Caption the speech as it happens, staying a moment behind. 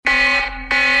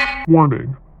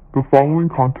Warning. The following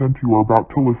content you are about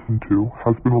to listen to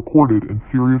has been recorded in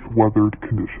serious weathered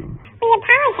conditions. We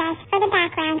apologize for the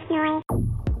background noise.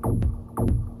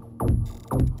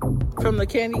 From the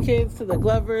Candy Kids to the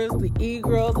Glovers, the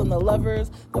E-Girls and the Lovers,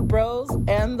 the Bros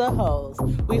and the Hoes.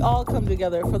 We all come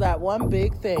together for that one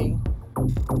big thing.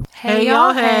 Hey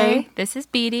y'all, hey. This is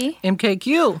Beatty.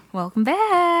 MKQ. Welcome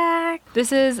back.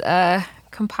 This is a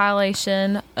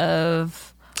compilation of...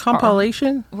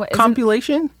 Compilation?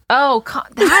 Compilation? Oh,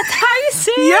 that's how you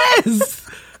say it? Yes!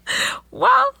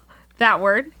 Well, that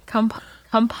word.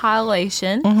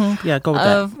 Compilation. Mm-hmm. Yeah, go with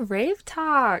of that. Rave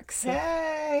Talks.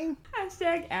 Hey!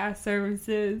 Hashtag ass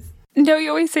services. No, you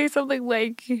always say something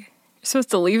like... You're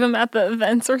supposed to leave them at the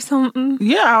events or something.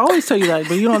 Yeah, I always tell you that,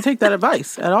 but you don't take that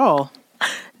advice at all.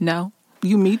 No.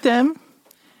 You meet them.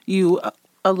 You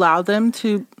allow them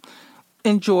to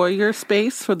enjoy your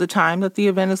space for the time that the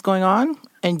event is going on,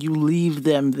 and you leave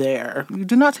them there. You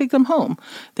do not take them home.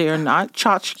 They are not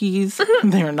tchotchkes.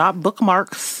 They are not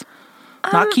bookmarks,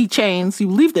 not keychains. You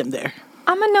leave them there.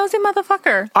 I'm a nosy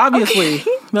motherfucker. Obviously. Okay.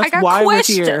 That's why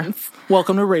questions. We're here.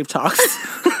 Welcome to Rave Talks.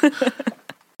 This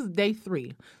is day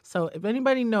 3. So if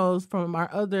anybody knows from our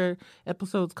other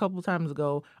episodes a couple times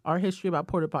ago, our history about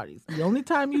porta potties. The only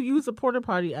time you use a porta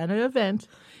potty at an event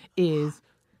is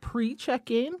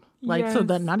pre-check-in. Like, so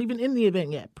that not even in the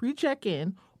event yet.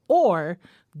 Pre-check-in or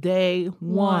day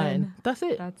 1. That's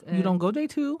it. You don't go day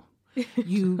 2.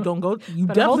 You don't go. You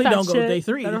definitely don't go day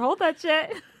 3. Better hold that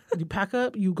shit. You pack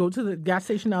up. You go to the gas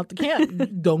station out the camp. You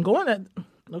don't go in it.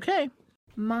 Okay.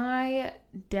 My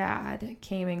dad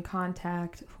came in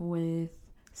contact with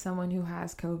someone who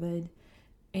has COVID,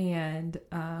 and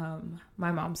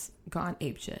my mom's gone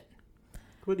apeshit.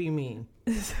 What do you mean?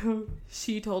 So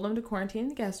she told him to quarantine in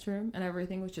the guest room and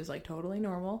everything, which is like totally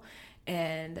normal.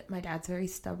 And my dad's very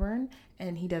stubborn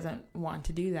and he doesn't want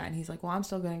to do that. And he's like, well, I'm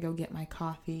still going to go get my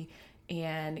coffee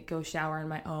and go shower in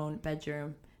my own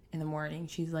bedroom in the morning.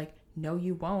 She's like, no,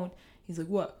 you won't. He's like,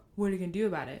 what? What are you going to do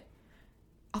about it?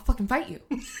 I'll fucking fight you.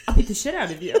 I'll beat the shit out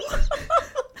of you.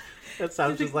 That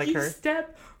sounds just like her. You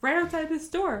step right outside this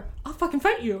door. I'll fucking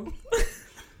fight you.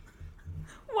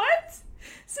 What?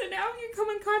 So now if you come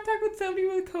in contact with somebody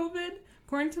with COVID,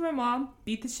 according to my mom,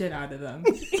 beat the shit out of them.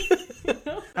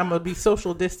 I'm going to be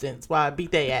social distance while I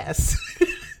beat their ass.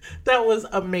 That was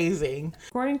amazing.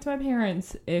 According to my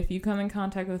parents, if you come in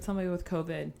contact with somebody with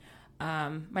COVID,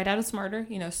 my dad is smarter,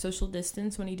 social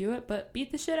distance when you do it, but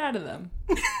beat the shit out of them.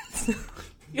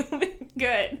 You'll be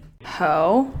good.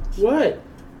 Ho? What?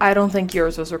 I don't think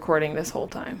yours was recording this whole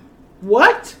time.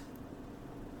 What?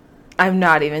 I'm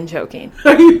not even joking.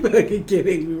 Are you fucking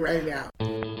kidding me right now?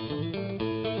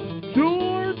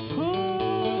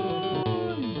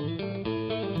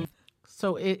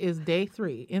 So it is day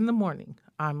 3 in the morning.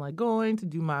 I'm like going to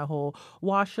do my whole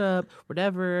wash up,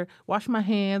 whatever, wash my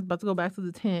hands, about to go back to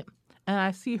the tent. And I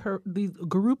see these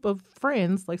group of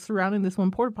friends like surrounding this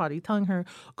one porta potty telling her,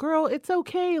 girl, it's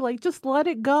okay. Like, just let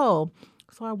it go.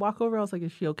 So I walk over. I was like,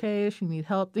 is she okay? Does she need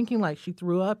help? Thinking like she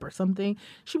threw up or something.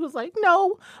 She was like,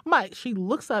 no. She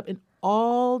looks up and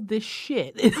all this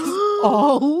shit is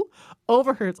all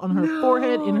over her. It's on her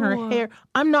forehead, in her hair.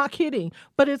 I'm not kidding.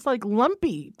 But it's like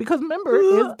lumpy because remember,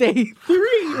 it's day 3,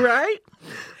 right?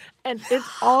 And it's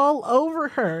all over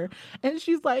her. And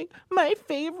she's like, my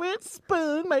favorite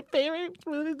spoon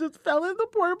it just fell in the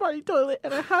porta potty toilet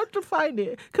and I have to find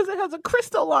it because it has a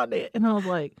crystal on it. And I was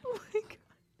like, oh my God.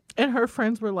 And her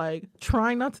friends were like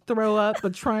trying not to throw up,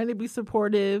 but trying to be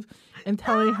supportive and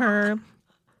telling her,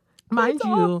 mind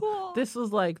you, this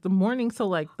was like the morning. So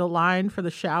like the line for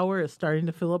the shower is starting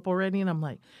to fill up already. And I'm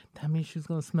like, that means she's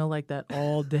going to smell like that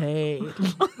all day.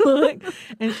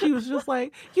 And she was just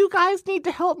like, you guys need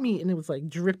to help me. And it was like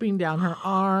dripping down her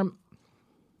arm.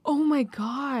 Oh my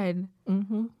God.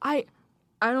 Mm-hmm. I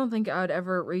don't think I would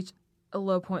ever reach a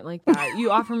low point like that.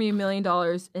 You offer me $1 million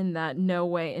in that, no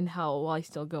way in hell will I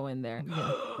still go in there.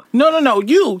 Yeah. No,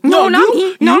 you. No, not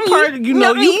me.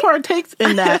 You partakes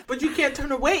in that. But you can't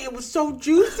turn away. It was so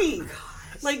juicy.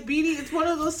 Like, Beatty, it's one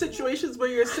of those situations where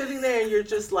you're sitting there and you're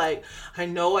just like, I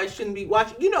know I shouldn't be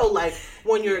watching. Like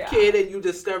when you're a kid and you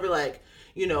discover like,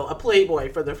 a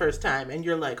Playboy for the first time and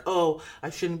you're like, oh, I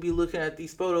shouldn't be looking at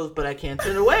these photos, but I can't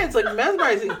turn away. It's like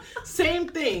mesmerizing. Same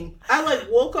thing. I like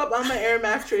woke up on my air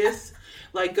mattress,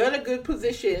 like got a good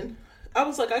position. I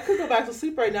was like, I could go back to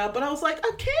sleep right now, but I was like,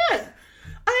 I can't.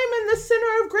 I am in the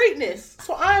center of greatness,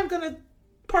 so I am going to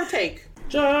partake.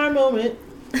 Jar moment.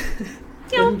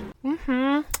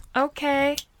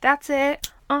 Okay, that's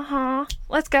it.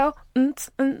 Let's go.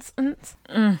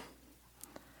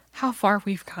 How far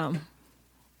we've come.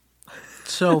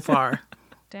 So far.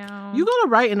 down. You gotta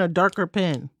write in a darker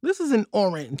pen. This is an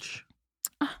orange.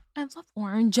 I love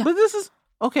orange. But this is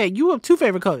okay. You have two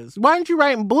favorite colors. Why aren't you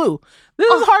writing blue?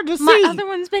 This is hard to see. My other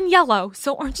one's been yellow,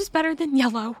 so orange is better than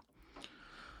yellow.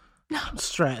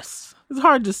 Stress. It's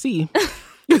hard to see.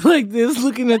 You're like this,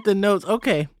 looking at the notes.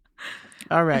 Okay.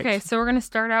 All right. Okay, so we're gonna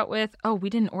start out with. Oh, we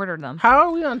didn't order them. How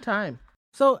are we on time?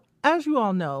 So, as you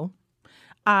all know,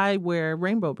 I wear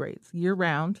rainbow braids year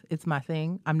round. It's my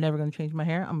thing. I'm never going to change my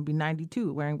hair. I'm going to be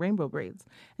 92 wearing rainbow braids.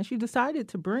 And she decided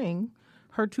to bring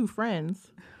her two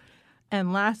friends.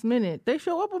 And last minute, they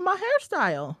show up with my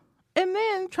hairstyle. And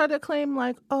then try to claim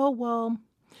like, oh, well,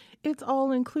 it's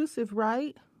all inclusive,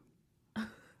 right?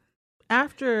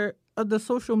 After the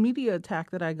social media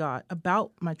attack that I got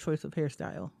about my choice of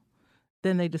hairstyle,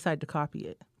 then they decide to copy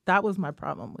it. That was my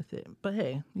problem with it. But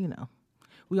hey, you know,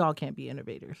 we all can't be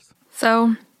innovators.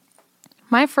 So,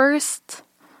 my first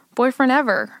boyfriend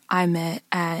ever, I met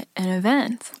at an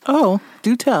event. Oh,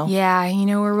 do tell. Yeah, you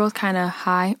know, we're both kind of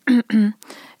high.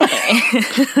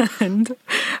 And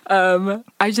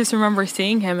I just remember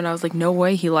seeing him and I was like, no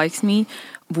way, he likes me.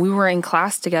 We were in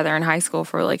class together in high school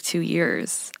for like 2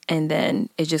 years and then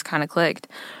it just kind of clicked.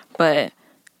 But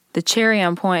the cherry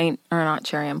on point, or not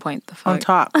cherry on point, the fuck? On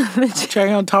top. The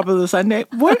cherry on top of the sundae.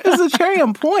 What is the cherry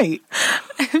on point?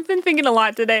 I've been thinking a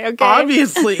lot today, okay?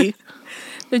 Obviously.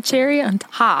 The cherry on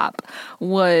top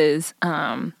was,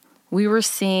 we were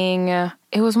seeing,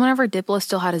 it was whenever Diplo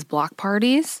still had his block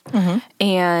parties. Mm-hmm.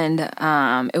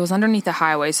 And it was underneath the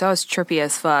highway, so I was trippy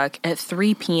as fuck at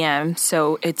 3 p.m.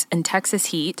 So it's in Texas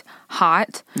heat,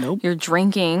 hot. Nope. You're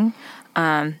drinking.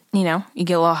 You know, you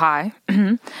get a little high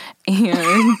and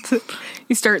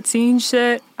you start seeing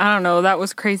shit. I don't know. That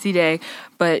was a crazy day.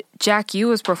 But Jack U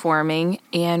was performing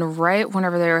and right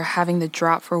whenever they were having the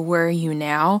drop for Where Are You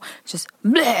Now, just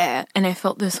bleh, and I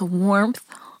felt this warmth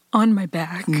on my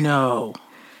back. No.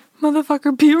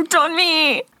 Motherfucker puked on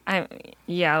me.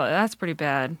 Yeah, that's pretty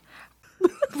bad.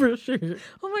 For sure.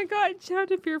 Oh my God, shout out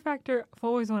to Fear Factor. I've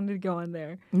always wanted to go on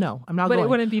there. No, I'm not But going. it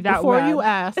wouldn't be that Before bad. you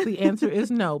ask, the answer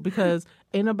is no, because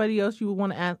ain't nobody else you would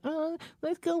want to ask,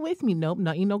 let's go with me. Nope,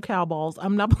 not you know cowballs.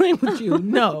 I'm not playing with you.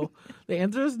 No. The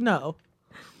answer is no.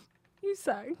 You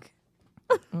suck.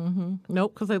 Mm-hmm.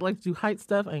 Nope, because I like to do height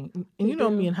stuff. And you know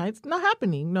me in heights. Not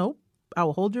happening. Nope. I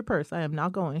will hold your purse. I am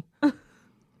not going.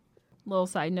 Little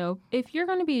side note, if you're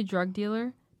going to be a drug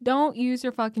dealer, don't use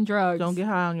your fucking drugs. Don't get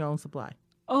high on your own supply.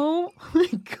 Oh my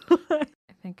God.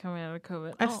 I think coming out of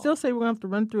COVID. I still say we're going to have to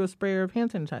run through a sprayer of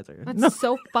hand sanitizer. That's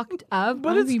so fucked up.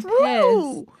 But I'm it's be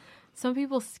true. pissed. Some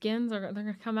people's skins they're going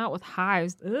to come out with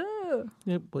hives. Ugh.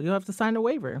 Yeah, well, you'll have to sign a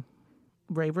waiver.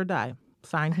 Brave or die.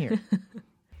 Sign here.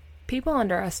 People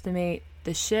underestimate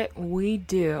the shit we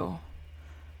do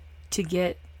to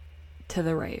get to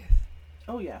the rave.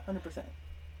 Oh, yeah, 100%.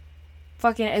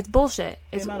 Fucking, it's bullshit.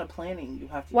 It's, of planning you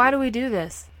have to why do we do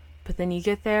this? But then you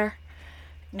get there,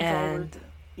 and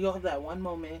you'll have that one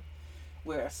moment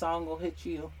where a song will hit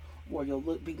you, or you'll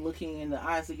be looking in the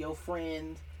eyes of your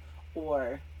friend,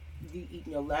 or you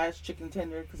eating your last chicken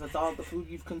tender because that's all the food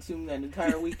you've consumed that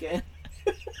entire weekend.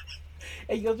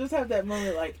 And you'll just have that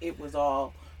moment like it was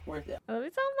all worth it. Oh,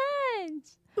 it's so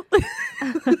much.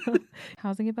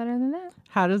 How's it get better than that?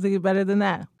 How does it get better than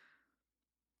that?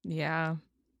 Yeah.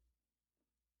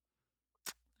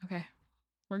 Okay.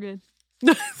 We're good.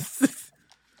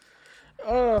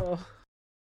 Oh.